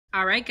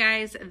All right,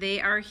 guys,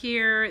 they are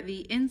here.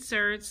 The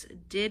inserts.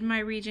 Did my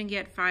region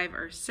get 5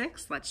 or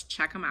 6? Let's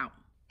check them out.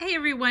 Hey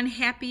everyone,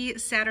 happy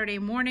Saturday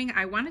morning.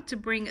 I wanted to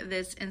bring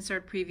this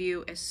insert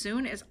preview as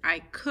soon as I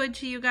could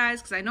to you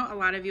guys because I know a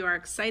lot of you are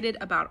excited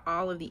about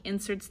all of the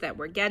inserts that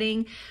we're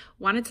getting.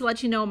 Wanted to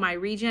let you know my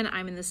region.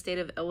 I'm in the state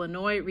of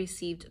Illinois,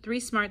 received 3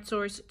 Smart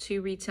Source,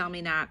 2 Retail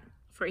Me Not,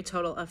 for a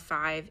total of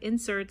 5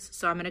 inserts.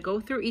 So I'm going to go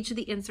through each of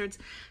the inserts,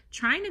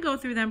 trying to go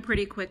through them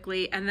pretty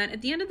quickly. And then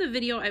at the end of the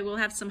video, I will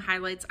have some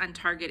highlights on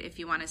Target if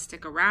you want to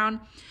stick around.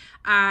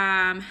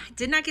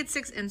 Did not get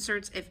 6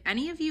 inserts. If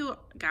any of you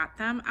got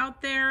them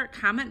out there,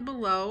 comment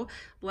below.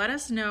 Let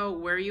us know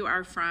where you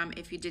are from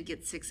if you did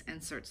get 6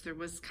 inserts. There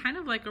was kind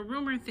of like a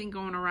rumor thing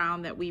going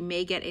around that we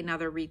may get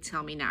another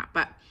Retail Me Not.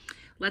 But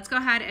let's go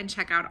ahead and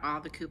check out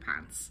all the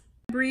coupons.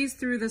 Breeze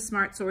through the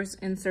Smart Source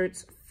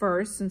inserts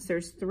first since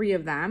there's 3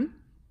 of them.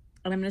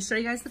 And I'm going to show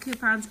you guys the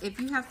coupons. If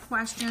you have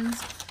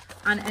questions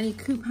on any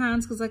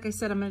coupons, because like I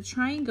said, I'm going to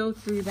try and go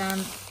through them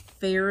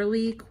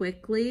fairly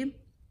quickly.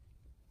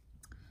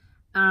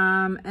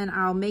 And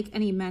I'll make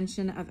any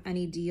mention of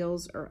any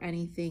deals or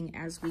anything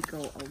as we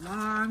go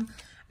along.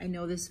 I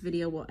know this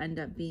video will end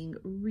up being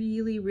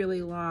really,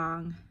 really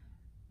long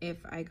if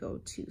I go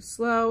too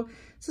slow.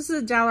 So this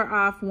is $1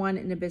 off 1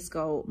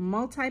 Nabisco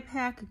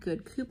multi-pack,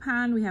 good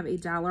coupon. We have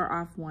 $1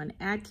 off 1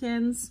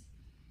 Adkins.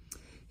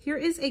 Here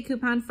is a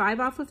coupon, 5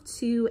 off of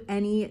 2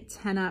 any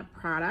Tenna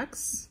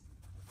products.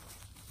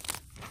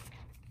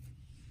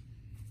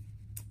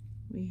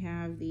 We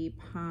have the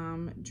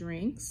Palm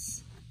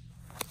drinks.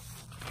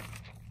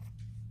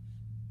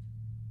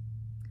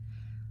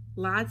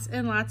 Lots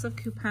and lots of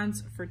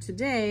coupons for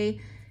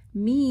today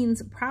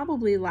means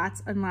probably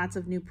lots and lots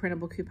of new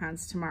printable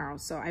coupons tomorrow.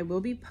 So I will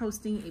be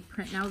posting a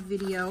print now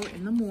video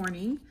in the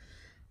morning.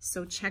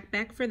 So check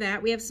back for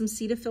that. We have some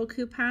Cetaphil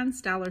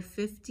coupons,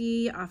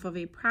 $1.50 off of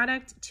a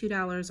product,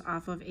 $2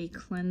 off of a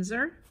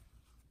cleanser.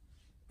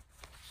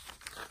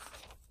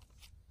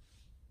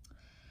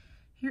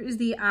 Here is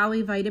the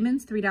Ollie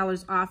Vitamins,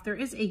 $3 off. There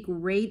is a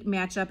great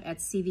matchup at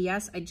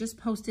CVS. I just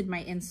posted my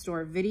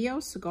in-store video,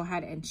 so go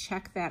ahead and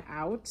check that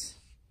out.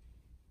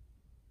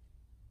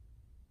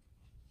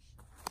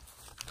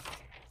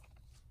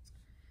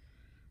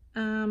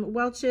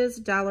 Welch's,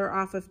 $1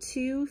 off of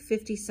 2,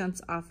 50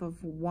 cents off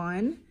of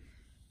 1.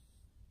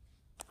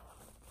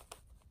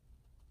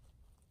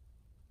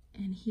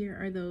 And here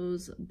are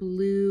those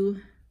blue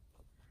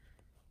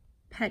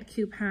pet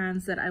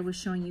coupons that I was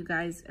showing you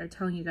guys, or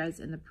telling you guys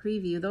in the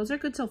preview. Those are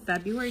good till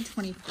February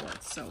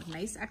 24th, so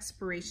nice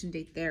expiration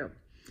date there.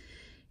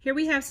 Here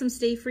we have some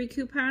Stay Free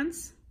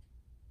coupons.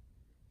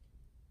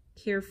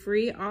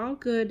 Carefree, all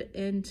good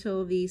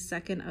until the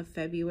 2nd of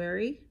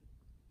February.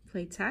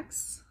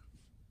 Playtex.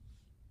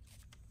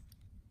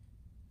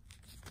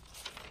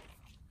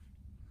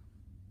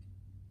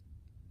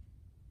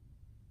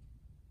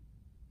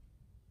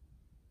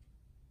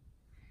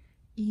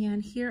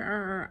 And here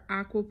are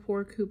our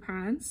Aquaphor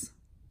coupons,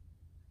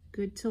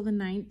 good till the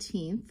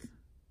 19th.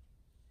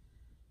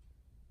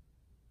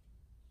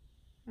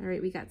 All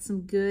right, we got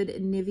some good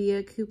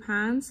Nivea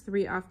coupons,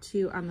 3 off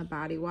 2 on the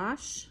body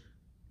wash,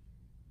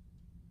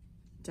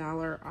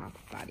 $1 off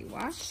body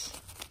wash.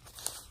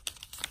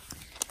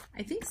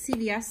 I think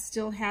CVS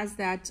still has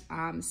that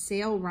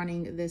sale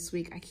running this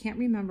week. I can't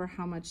remember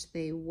how much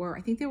they were.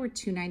 I think they were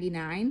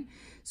 $2.99.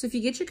 So if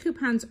you get your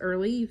coupons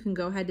early, you can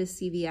go ahead to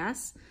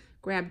CVS.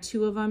 Grab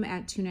 2 of them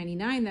at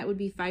 $2.99. That would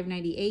be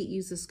 $5.98.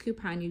 Use this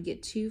coupon. You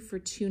get 2 for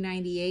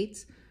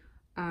 $2.98,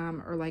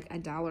 or like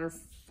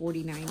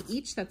 $1.49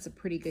 each. That's a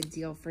pretty good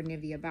deal for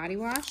Nivea body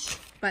wash.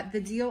 But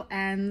the deal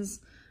ends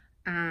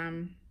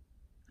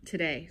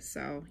today,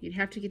 so you'd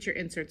have to get your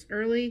inserts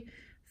early.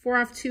 4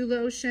 off 2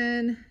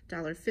 lotion,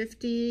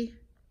 $1.50.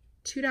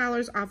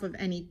 $2 off of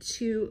any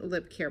 2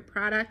 lip care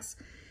products.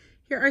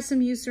 Here are some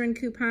Eucerin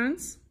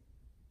coupons.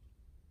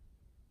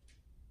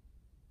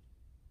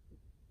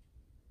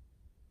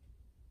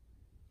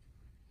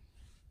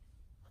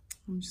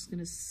 I'm just going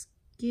to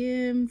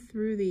skim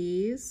through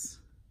these.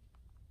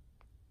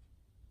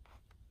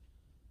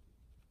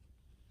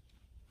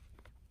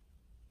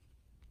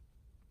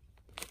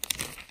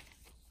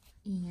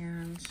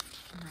 And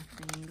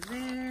nothing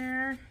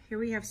there. Here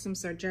we have some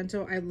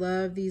Sargento. I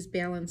love these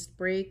balanced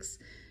breaks.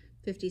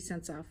 50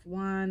 cents off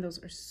 1.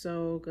 Those are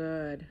so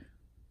good.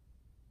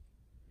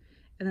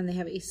 And then they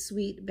have a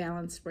sweet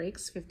balanced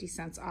breaks, 50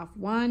 cents off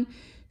 1.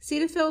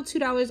 Cetaphil,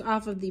 $2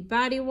 off of the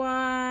body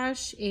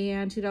wash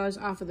and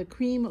 $2 off of the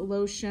cream,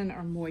 lotion,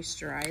 or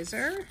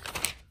moisturizer.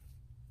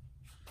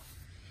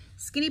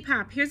 Skinny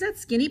Pop. Here's that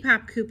Skinny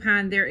Pop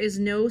coupon. There is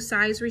no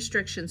size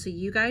restriction. So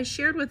you guys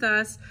shared with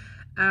us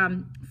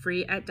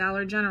free at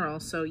Dollar General.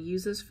 So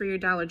use this for your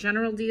Dollar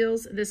General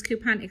deals. This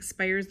coupon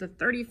expires the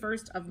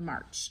 31st of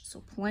March.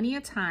 So plenty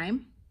of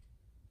time.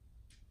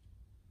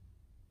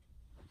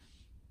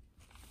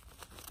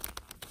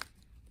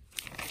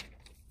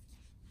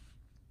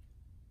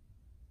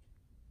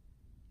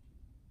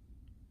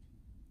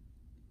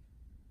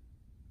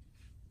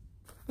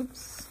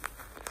 Oops,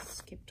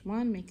 skipped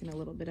one, making a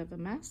little bit of a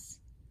mess.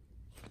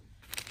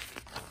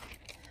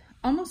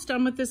 Almost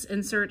done with this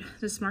insert.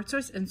 The Smart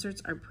Source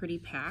inserts are pretty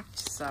packed,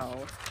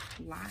 so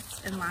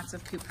lots and lots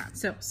of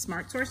coupons. So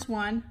Smart Source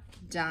 1,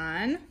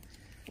 done.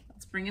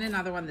 Let's bring in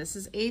another one. This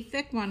is a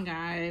thick one,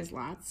 guys.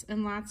 Lots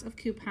and lots of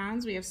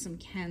coupons. We have some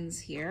Kens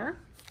here.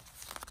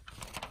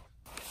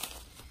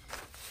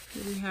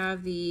 Here we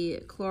have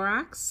the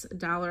Clorox,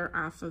 $1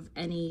 off of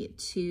any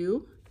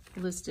 2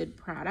 listed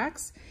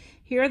products.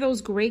 Here are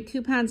those great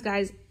coupons,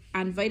 guys,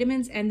 on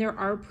vitamins, and there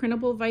are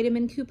printable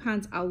vitamin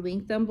coupons. I'll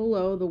link them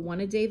below. The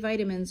 1-a-day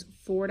vitamins,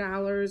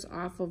 $4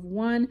 off of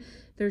 1.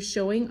 They're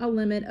showing a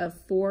limit of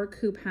 4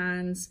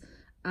 coupons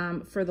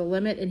for the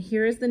limit. And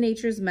here is the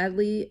Nature's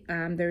Medley.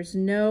 There's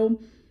no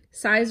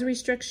size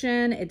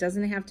restriction. It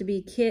doesn't have to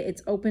be kid.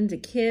 It's open to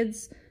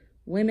kids,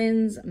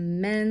 women's,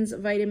 men's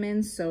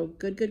vitamins. So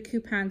good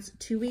coupons.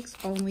 2 weeks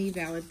only,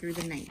 valid through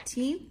the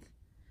 19th.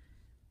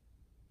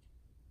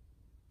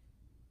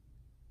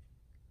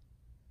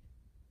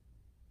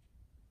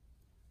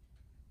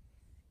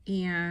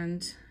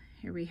 And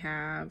here we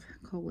have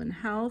Colon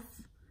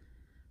Health,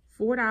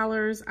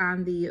 $4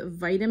 on the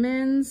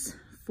vitamins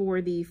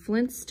for the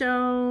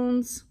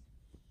Flintstones.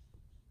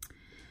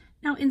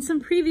 Now, in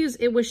some previews,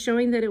 it was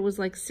showing that it was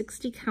like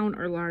 60 count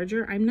or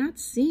larger. I'm not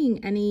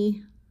seeing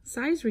any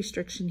size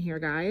restriction here,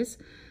 guys.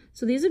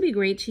 So these would be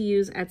great to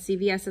use at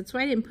CVS. That's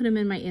why I didn't put them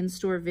in my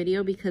in-store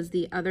video, because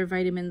the other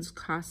vitamins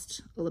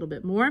cost a little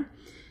bit more.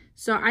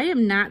 So I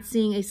am not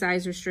seeing a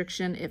size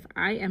restriction. If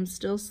I am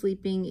still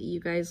sleeping, you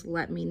guys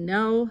let me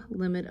know.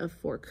 Limit of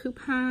 4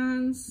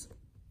 coupons.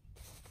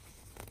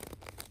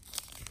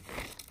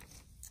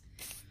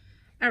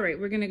 All right,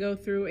 we're gonna go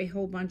through a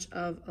whole bunch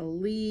of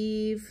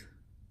Aleve.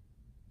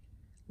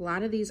 A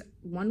lot of these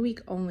 1 week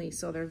only,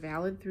 so they're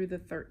valid through the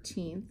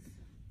 13th.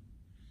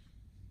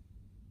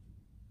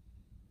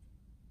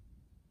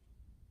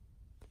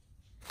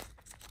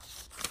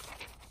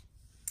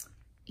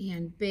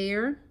 And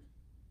Bayer.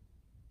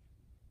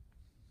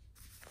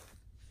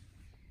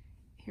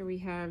 Here we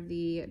have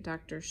the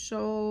Dr.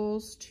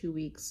 Scholl's, 2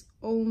 weeks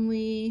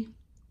only.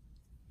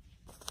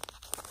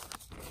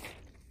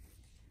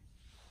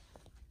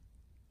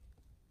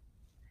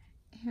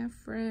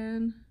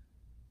 Heffron.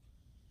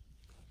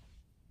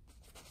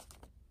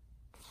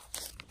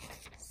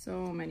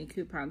 So many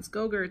coupons.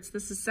 Go-Gurts,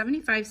 this is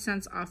 75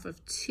 cents off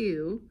of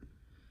 2,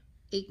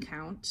 8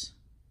 count.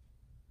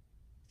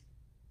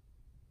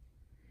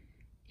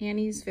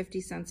 Annie's, 50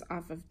 cents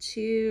off of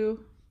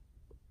 2.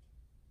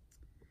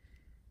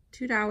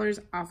 $2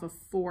 off of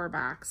 4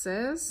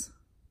 boxes.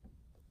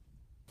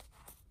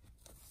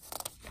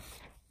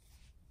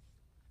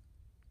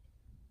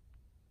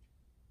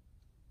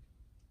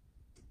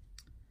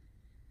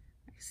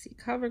 I see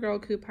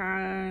CoverGirl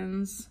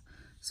coupons.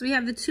 So we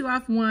have the 2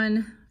 off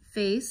 1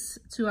 face,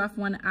 2 off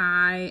 1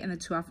 eye, and the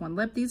 2 off 1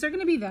 lip. These are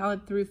going to be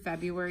valid through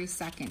February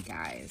 2nd,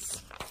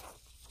 guys.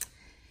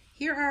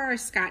 Here are our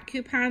Scott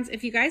coupons.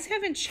 If you guys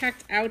haven't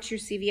checked out your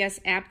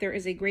CVS app, there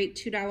is a great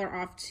 $2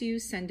 off 2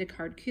 send a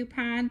card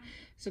coupon.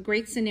 It's a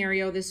great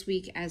scenario this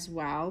week as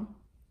well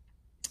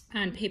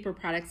on paper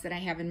products that I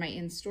have in my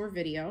in-store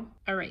video.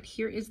 All right,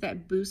 here is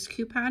that Boost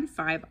coupon,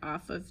 5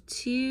 off of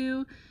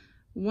 2.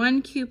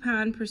 1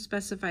 coupon per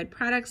specified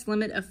products,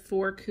 limit of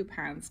 4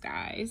 coupons,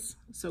 guys.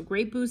 So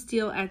great Boost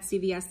deal at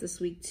CVS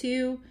this week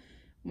too.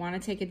 Want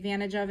to take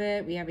advantage of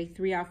it. We have a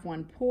 3 off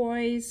 1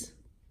 Poise.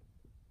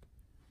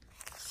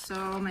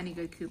 So many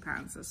good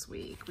coupons this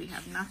week. We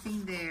have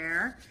nothing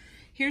there.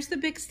 Here's the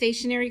Bic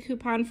stationery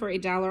coupon for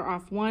 $1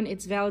 off 1.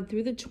 It's valid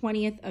through the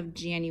 20th of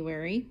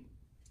January.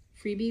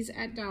 Freebies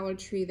at Dollar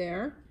Tree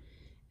there.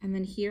 And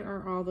then here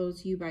are all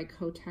those You by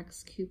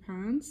Kotex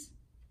coupons.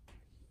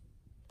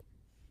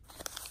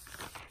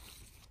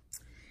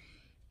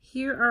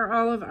 Here are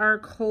all of our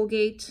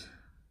Colgate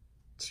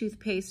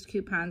toothpaste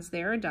coupons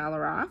there,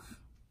 $1 off.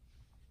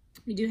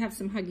 We do have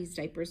some Huggies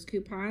diapers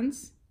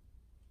coupons.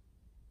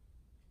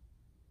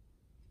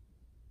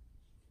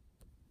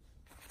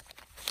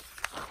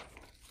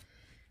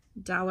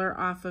 $1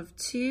 off of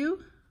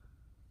 2.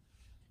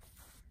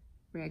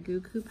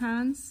 Ragu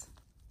coupons.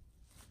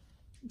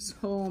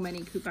 So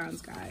many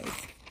coupons, guys.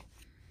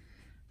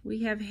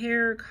 We have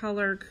hair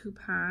color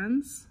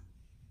coupons.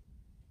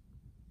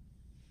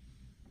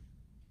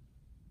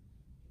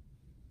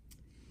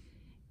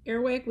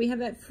 Airwick, we have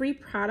that free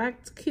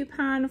product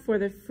coupon for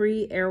the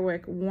free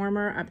Airwick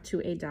warmer up to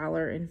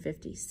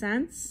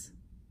 $1.50.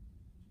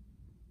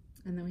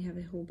 And then we have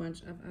a whole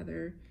bunch of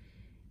other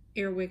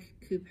Airwick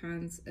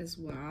coupons as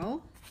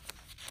well.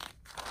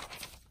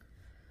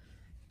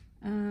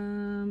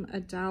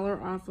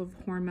 $1 off of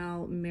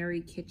Hormel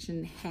Mary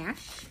Kitchen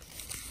hash.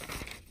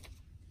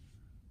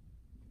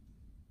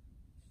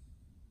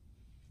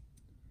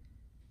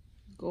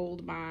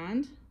 Gold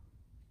Bond.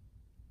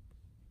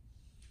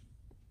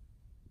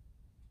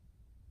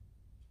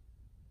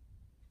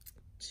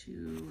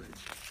 $2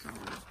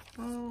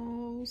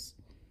 bowls.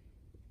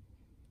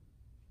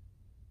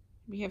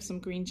 We have some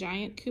Green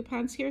Giant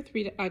coupons here,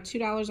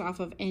 $2 off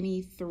of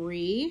any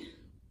 3.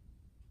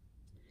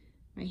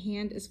 My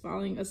hand is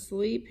falling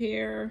asleep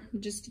here.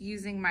 I'm just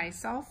using my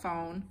cell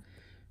phone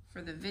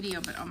for the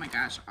video, but oh my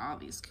gosh, all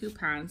these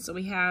coupons. So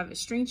we have a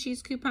string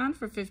cheese coupon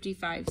for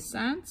 55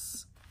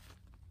 cents.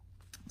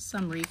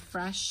 Some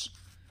Refresh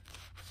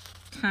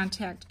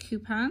contact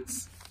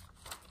coupons.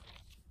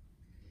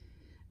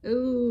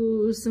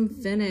 Ooh, some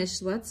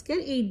Finish. Let's get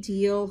a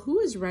deal. Who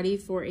is ready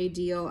for a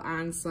deal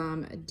on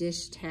some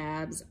dish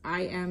tabs?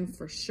 I am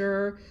for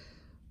sure.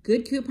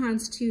 Good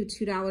coupons too,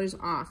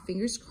 $2 off.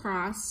 Fingers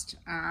crossed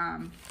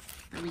that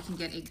we can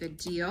get a good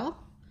deal.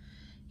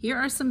 Here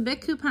are some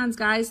Bic coupons,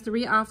 guys.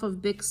 3 off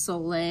of Bic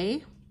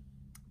Soleil.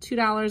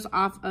 $2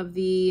 off of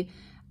the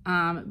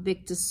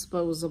Bic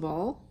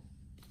Disposable.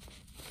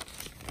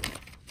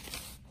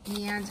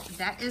 And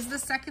that is the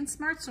second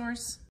Smart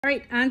Source. All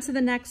right, on to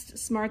the next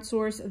Smart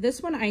Source.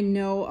 This one I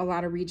know a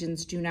lot of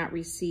regions do not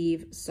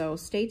receive, so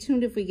stay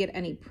tuned if we get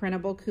any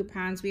printable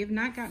coupons. We have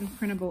not gotten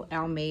printable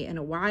Almay in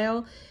a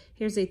while.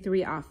 Here's a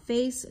 3 off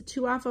face,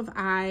 2 off of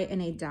eye,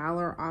 and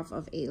 $1 off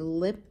of a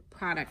lip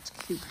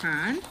product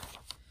coupon.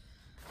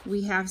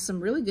 We have some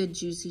really good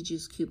Juicy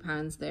Juice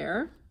coupons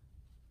there.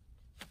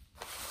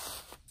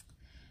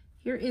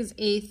 Here is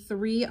a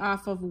 3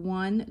 off of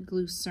 1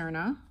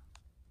 Glucerna.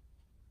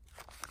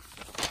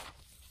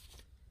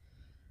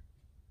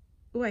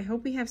 Oh, I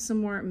hope we have some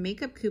more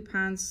makeup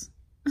coupons.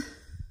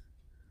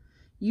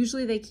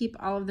 Usually they keep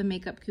all of the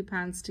makeup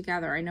coupons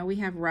together. I know we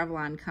have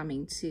Revlon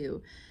coming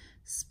too.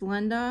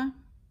 Splenda.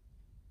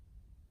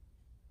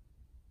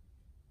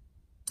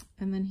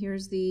 And then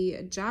here's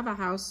the Java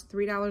House,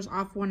 $3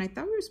 off one. I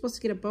thought we were supposed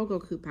to get a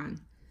BOGO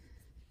coupon.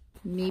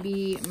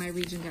 Maybe my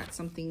region got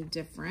something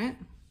different.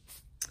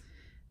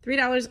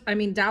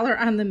 $dollar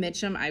on the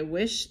Mitchum. I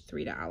wish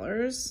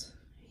 $3.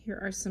 Here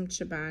are some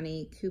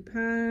Chobani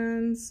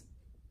coupons.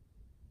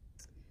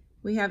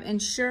 We have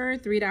Ensure,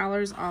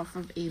 $3 off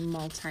of a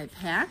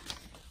multi-pack.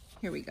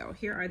 Here we go.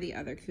 Here are the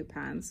other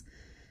coupons.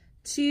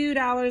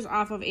 $2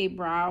 off of a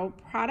brow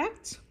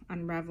product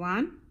on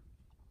Revlon.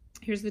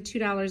 Here's the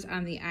 $2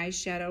 on the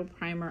eyeshadow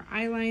primer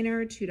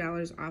eyeliner,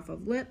 $2 off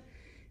of lip,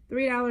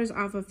 $3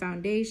 off of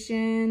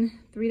foundation,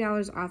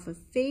 $3 off of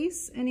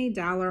face, and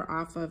 $1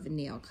 off of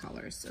nail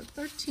color. So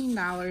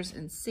 $13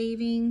 in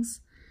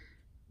savings.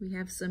 We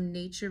have some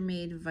Nature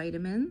Made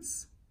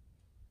vitamins.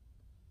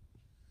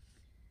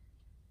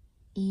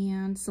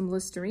 And some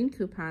Listerine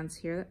coupons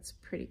here. That's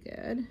pretty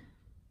good.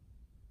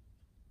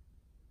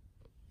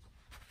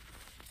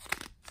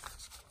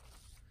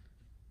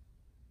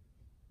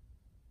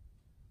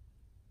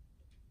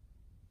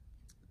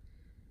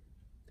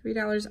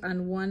 $3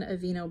 on 1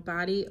 Aveeno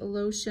body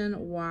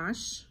lotion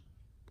wash.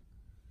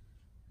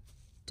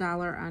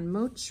 $1 on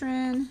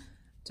Motrin.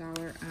 $1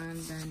 on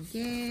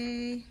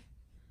Bengay.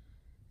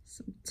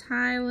 Some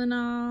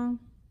Tylenol.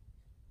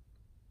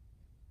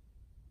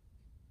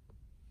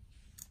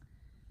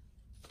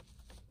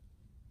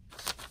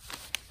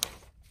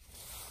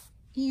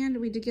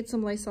 And we did get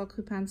some Lysol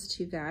coupons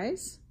too,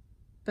 guys.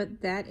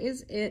 But that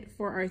is it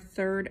for our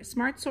third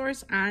Smart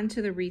Source. On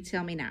to the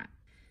Retail Me Not.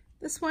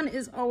 This one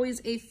is always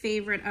a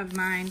favorite of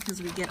mine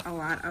because we get a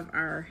lot of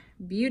our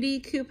beauty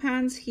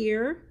coupons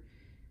here.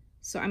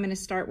 So I'm going to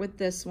start with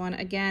this one.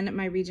 Again,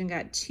 my region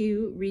got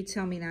 2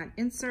 Retail Me Not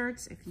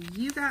inserts. If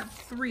you got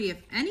 3,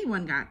 if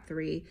anyone got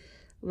 3,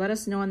 let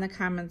us know in the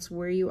comments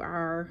where you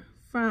are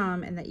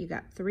from and that you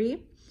got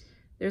 3.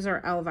 There's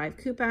our Elvive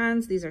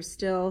coupons. These are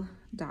still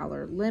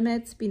dollar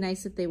limits. Be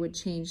nice if they would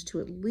change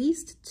to at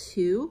least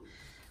 2.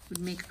 Would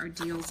make our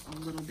deals a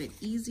little bit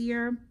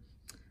easier.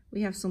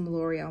 We have some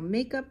L'Oreal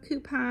makeup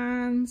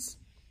coupons.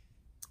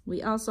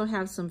 We also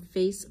have some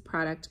face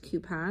product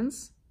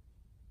coupons.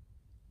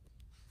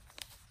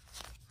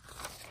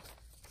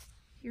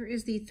 Here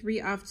is the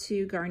 3 off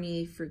 2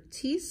 Garnier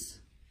Fructis.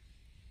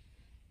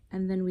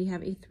 And then we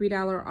have a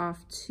 $3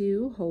 off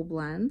 2 Whole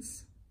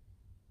Blends.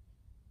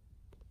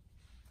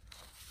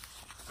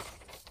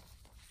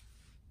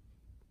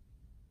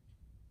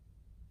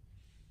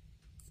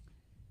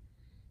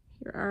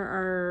 Here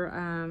are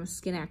our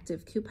Skin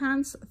Active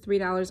coupons,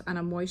 $3 on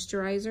a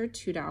moisturizer,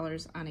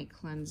 $2 on a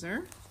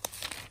cleanser.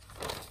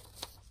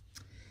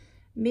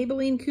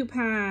 Maybelline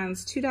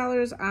coupons,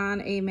 $2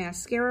 on a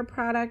mascara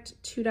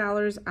product,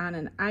 $2 on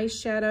an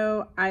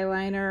eyeshadow,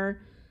 eyeliner,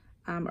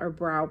 or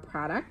brow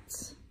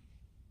product,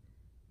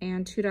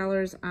 and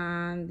 $2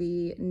 on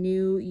the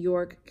New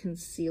York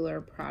concealer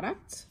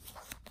product.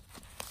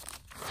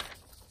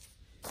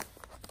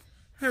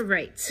 All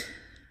right.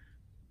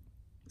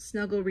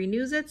 Snuggle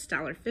Renews It's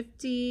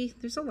 $1.50.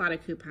 There's a lot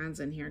of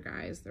coupons in here,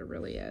 guys. There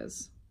really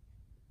is.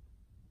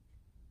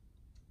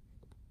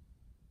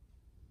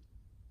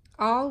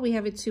 All, we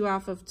have a 2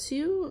 off of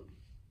 2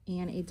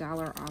 and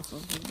 $1 off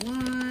of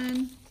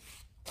 1.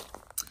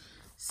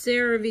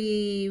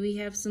 CeraVe, we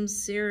have some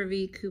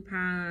CeraVe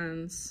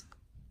coupons.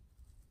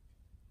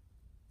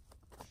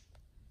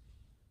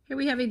 Here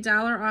we have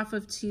 $1 off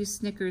of 2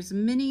 Snickers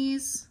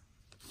Minis.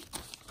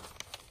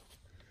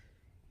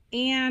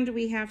 And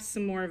we have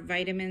some more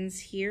vitamins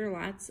here.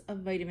 Lots of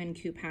vitamin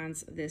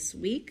coupons this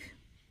week.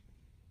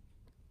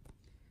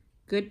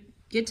 Good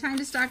time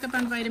to stock up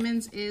on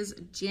vitamins is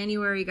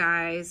January,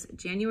 guys.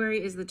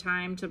 January is the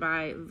time to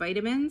buy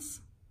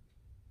vitamins.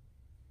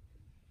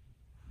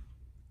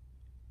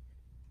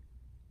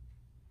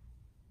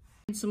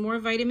 Some more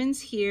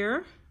vitamins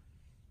here.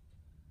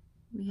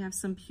 We have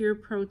some pure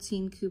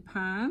protein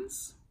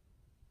coupons.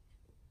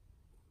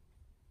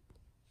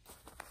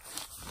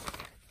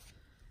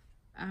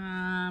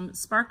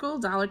 Sparkle,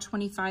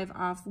 $1.25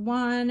 off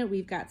one.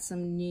 We've got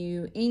some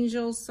new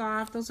Angel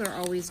Soft. Those are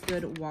always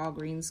good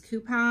Walgreens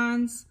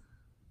coupons.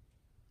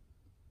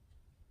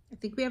 I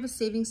think we have a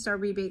Saving Star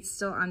rebate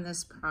still on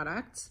this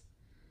product.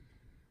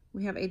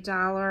 We have a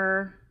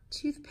 $1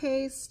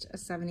 toothpaste, a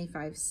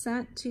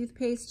 75-cent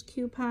toothpaste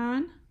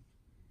coupon.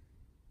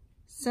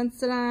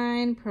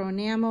 Sensodyne, Pro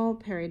Enamel,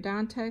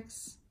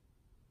 Periodontics.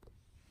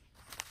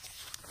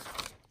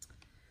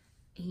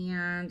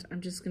 And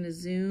I'm just going to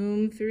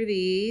zoom through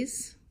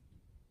these.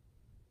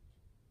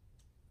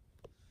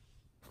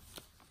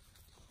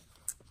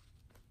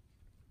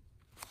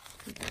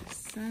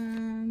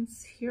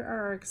 Here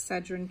are our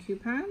Excedrin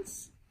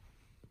coupons.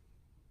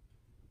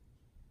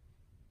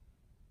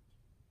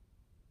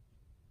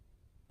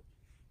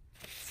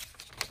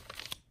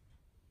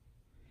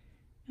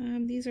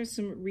 These are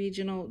some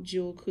regional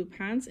jewel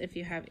coupons if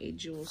you have a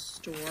jewel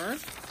store.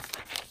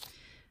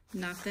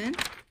 Nothing.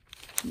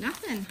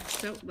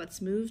 So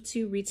let's move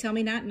to Retail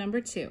Me Not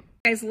number 2.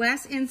 Guys,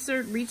 last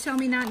insert, Retail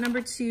Me Not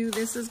number 2.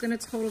 This is going to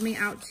total me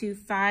out to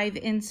 5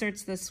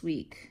 inserts this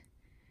week.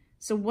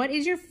 So what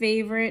is your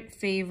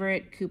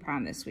favorite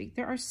coupon this week?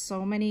 There are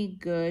so many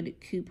good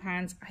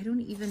coupons. I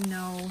don't even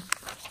know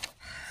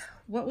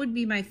what would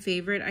be my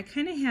favorite. I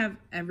kind of have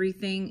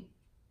everything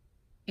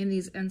in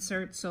these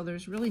inserts, so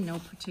there's really no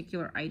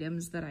particular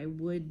items that I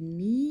would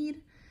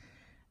need.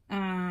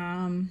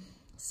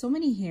 So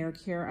many hair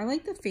care. I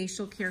like the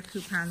facial care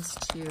coupons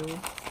too.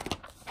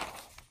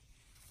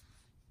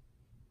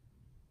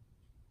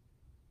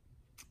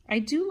 I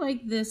do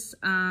like this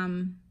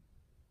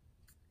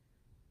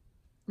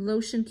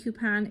lotion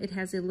coupon. It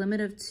has a limit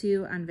of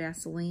 2 on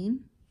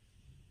Vaseline.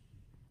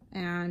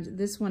 And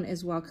this one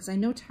as well, because I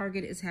know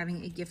Target is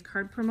having a gift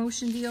card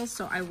promotion deal,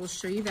 so I will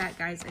show you that,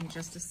 guys, in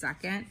just a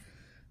second.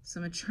 So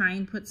I'm going to try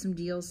and put some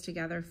deals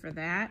together for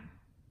that.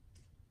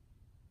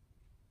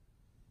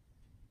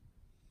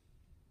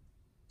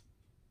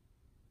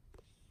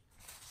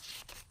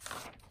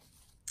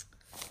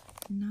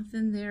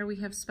 Nothing there. We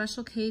have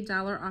Special K,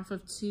 $1 off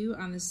of 2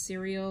 on the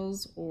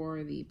cereals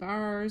or the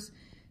bars.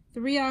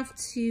 3 off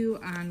 2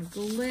 on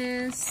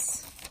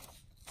Gliss.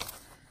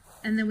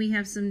 And then we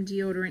have some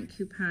deodorant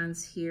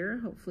coupons here.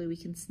 Hopefully we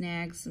can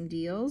snag some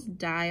deals.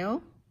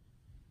 Dial.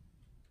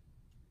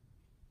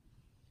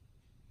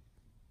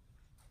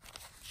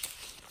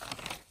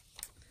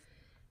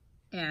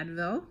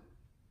 Advil.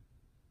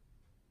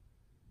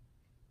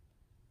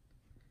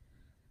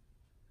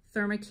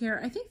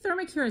 Thermacare. I think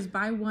Thermacare is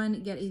buy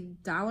one, get a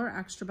 $1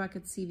 extra buck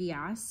at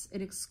CVS.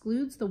 It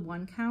excludes the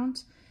 1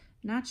 count.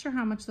 Not sure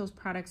how much those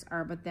products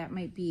are, but that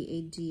might be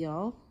a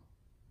deal.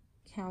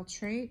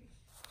 Caltrate.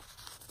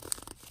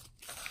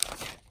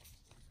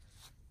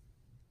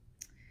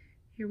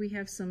 Here we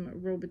have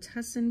some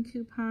Robitussin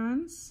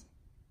coupons.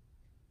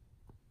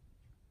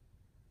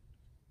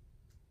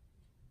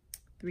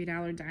 $3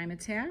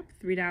 Dimetapp,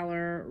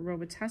 $3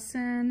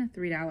 Robitussin,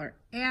 $3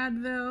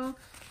 Advil.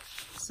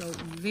 So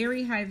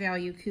very high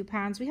value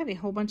coupons. We have a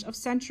whole bunch of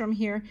Centrum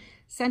here.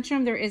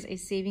 Centrum, there is a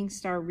Saving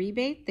Star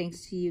rebate.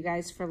 Thanks to you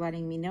guys for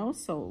letting me know.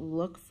 So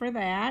look for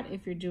that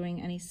if you're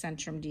doing any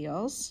Centrum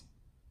deals.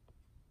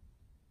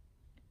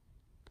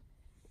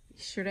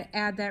 Be sure to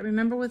add that.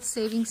 Remember, with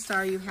Saving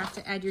Star, you have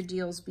to add your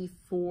deals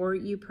before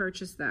you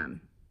purchase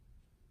them.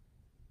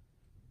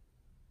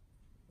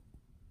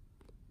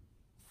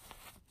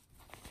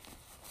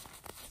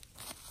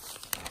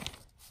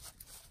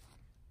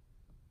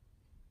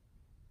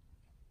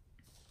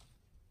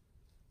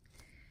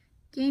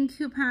 Gain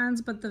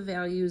coupons, but the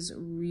values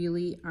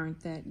really aren't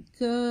that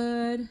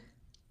good.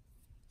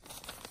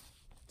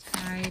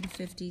 Tide,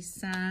 50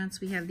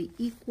 cents. We have the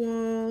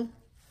Equal,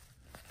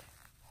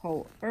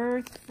 Whole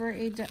Earth for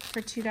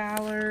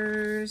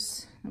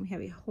 $2. And we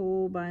have a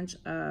whole bunch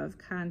of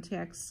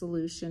Contact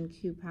Solution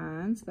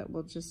coupons that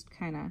we'll just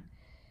kind of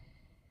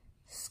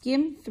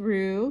skim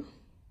through.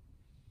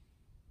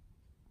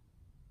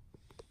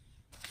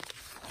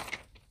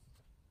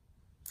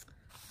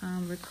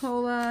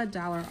 Ricola,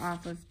 $1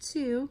 off of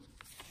 2.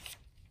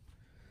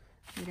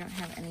 We don't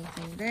have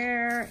anything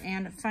there.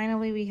 And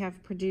finally, we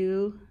have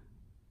Purdue,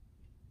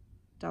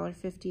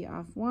 $1.50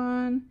 off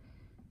 1,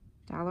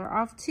 $1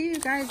 off 2.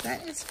 Guys,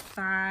 that is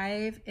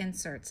 5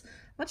 inserts.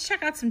 Let's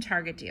check out some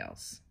Target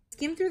deals.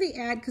 Skim through the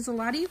ad because a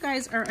lot of you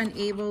guys are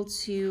unable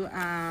to,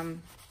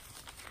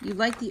 you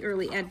like the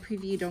early ad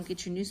preview, you don't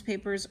get your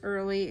newspapers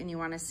early, and you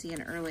want to see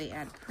an early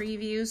ad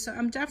preview. So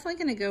I'm definitely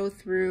going to go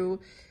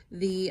through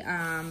the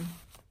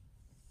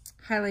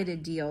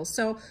highlighted deals.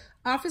 So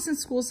office and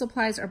school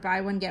supplies are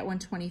buy one, get one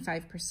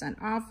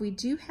 25% off. We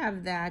do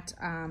have that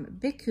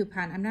big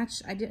coupon. I'm not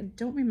sure, I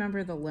don't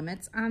remember the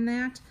limits on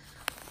that,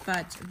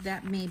 but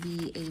that may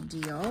be a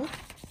deal.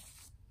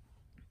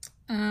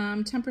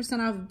 10%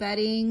 off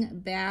bedding,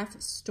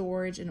 bath,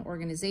 storage, and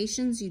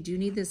organizations. You do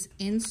need this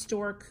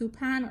in-store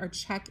coupon or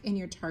check in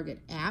your Target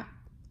app.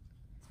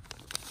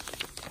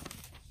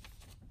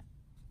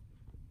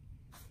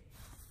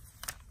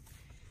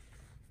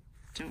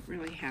 Don't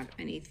really have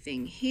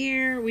anything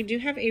here. We do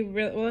have a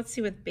real, well, let's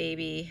see with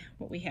baby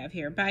what we have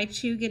here. Buy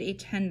two, get a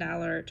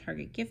 $10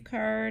 Target gift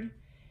card.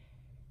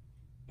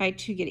 Buy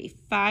two, get a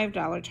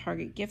 $5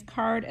 Target gift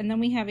card. And then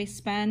we have a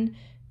spend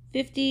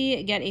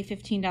 $50, get a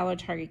 $15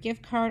 Target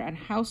gift card on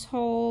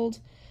household.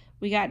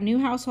 We got new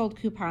household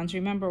coupons.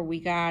 Remember, we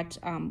got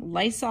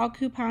Lysol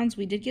coupons.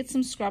 We did get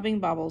some scrubbing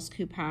bubbles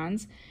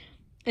coupons.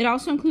 It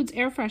also includes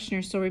air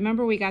fresheners. So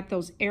remember, we got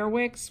those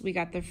Airwicks. We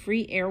got the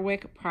free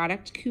Airwick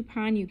product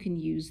coupon. You can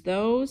use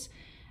those.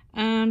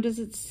 Does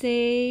it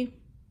say?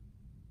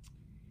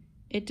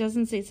 It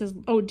doesn't say. It says,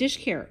 oh, dish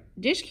care.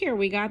 Dish care,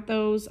 we got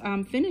those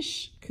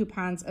Finish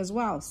coupons as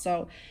well.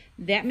 So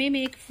that may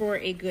make for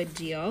a good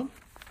deal.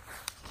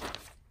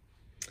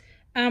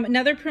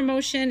 Another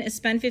promotion is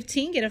spend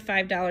 $15, get a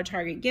 $5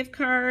 Target gift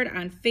card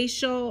on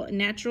facial,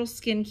 natural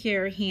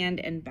skincare, hand,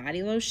 and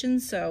body lotion.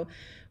 So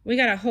we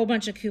got a whole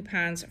bunch of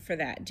coupons for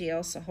that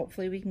deal. So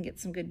hopefully we can get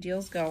some good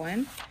deals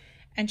going.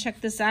 And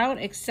check this out,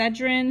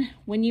 Excedrin,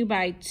 when you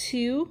buy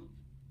two,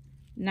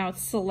 now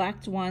it's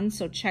select one,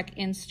 so check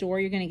in store,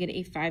 you're gonna get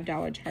a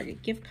 $5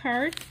 Target gift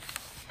card.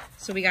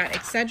 So we got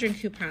Excedrin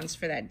coupons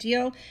for that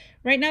deal.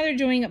 Right now they're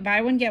doing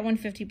buy one, get one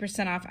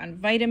 50% off on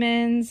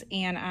vitamins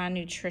and on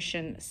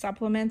nutrition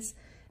supplements.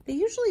 They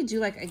usually do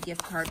like a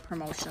gift card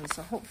promotion,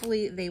 so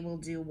hopefully they will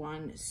do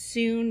one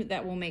soon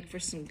that will make for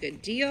some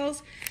good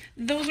deals.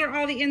 Those are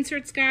all the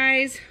inserts,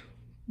 guys.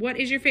 What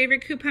is your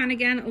favorite coupon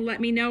again?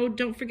 Let me know.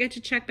 Don't forget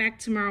to check back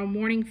tomorrow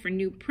morning for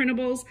new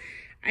printables.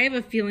 I have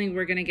a feeling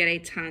we're gonna get a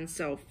ton,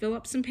 so fill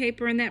up some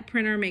paper in that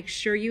printer. Make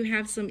sure you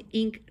have some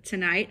ink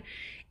tonight.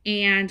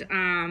 And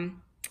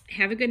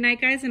have a good night,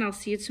 guys, and I'll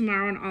see you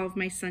tomorrow on all of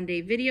my Sunday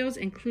videos,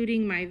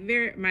 including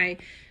my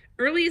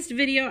earliest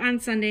video on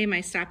Sunday, my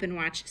Stop and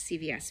Watch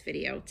CVS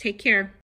video. Take care.